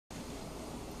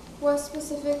What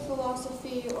specific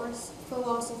philosophy or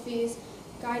philosophies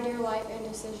guide your life and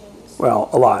decisions? Well,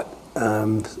 a lot.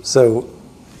 So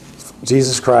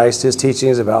Jesus Christ, his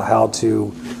teachings about how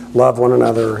to love one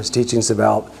another, his teachings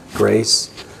about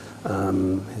grace,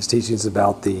 his teachings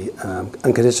about the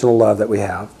unconditional love that we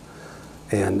have,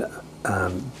 and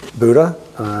Buddha,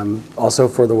 also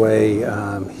for the way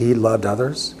he loved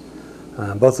others.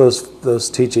 Both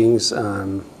those teachings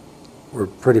were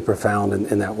pretty profound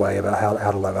in that way about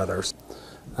how to love others.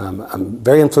 I'm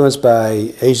very influenced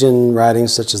by Asian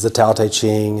writings such as the Tao Te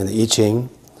Ching and the I Ching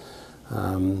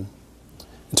in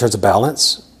terms of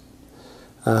balance.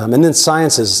 And then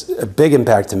science is a big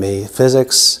impact to me.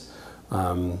 Physics,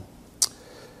 on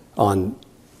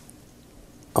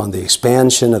the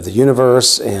expansion of the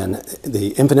universe and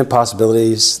the infinite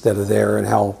possibilities that are there, and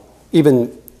how even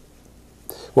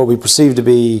what we perceive to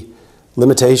be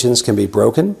limitations can be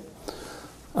broken.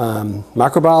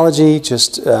 Microbiology,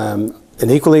 just an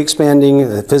equally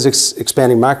expanding, physics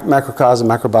expanding macrocosm.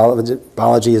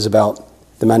 Microbiology is about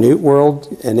the minute world,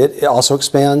 and it also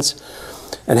expands,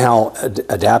 and how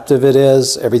adaptive it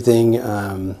is. Everything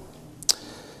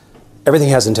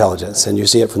has intelligence, and you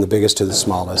see it from the biggest to the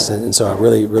smallest. And so I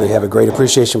really have a great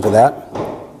appreciation for that.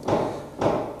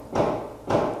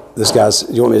 This guy's,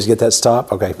 you want me to get that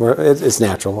stop? Okay, it's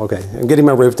natural. Okay, I'm getting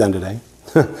my roof done today,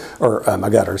 or my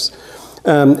gutters.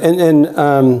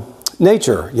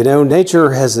 Nature,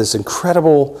 nature has this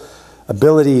incredible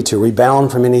ability to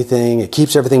rebound from anything. It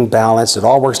keeps everything balanced. It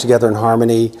all works together in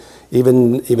harmony,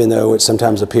 even though it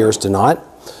sometimes appears to not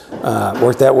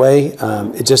work that way.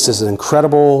 It just is an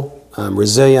incredible,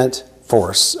 resilient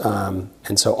force.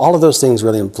 And so all of those things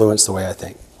really influence the way I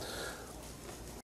think.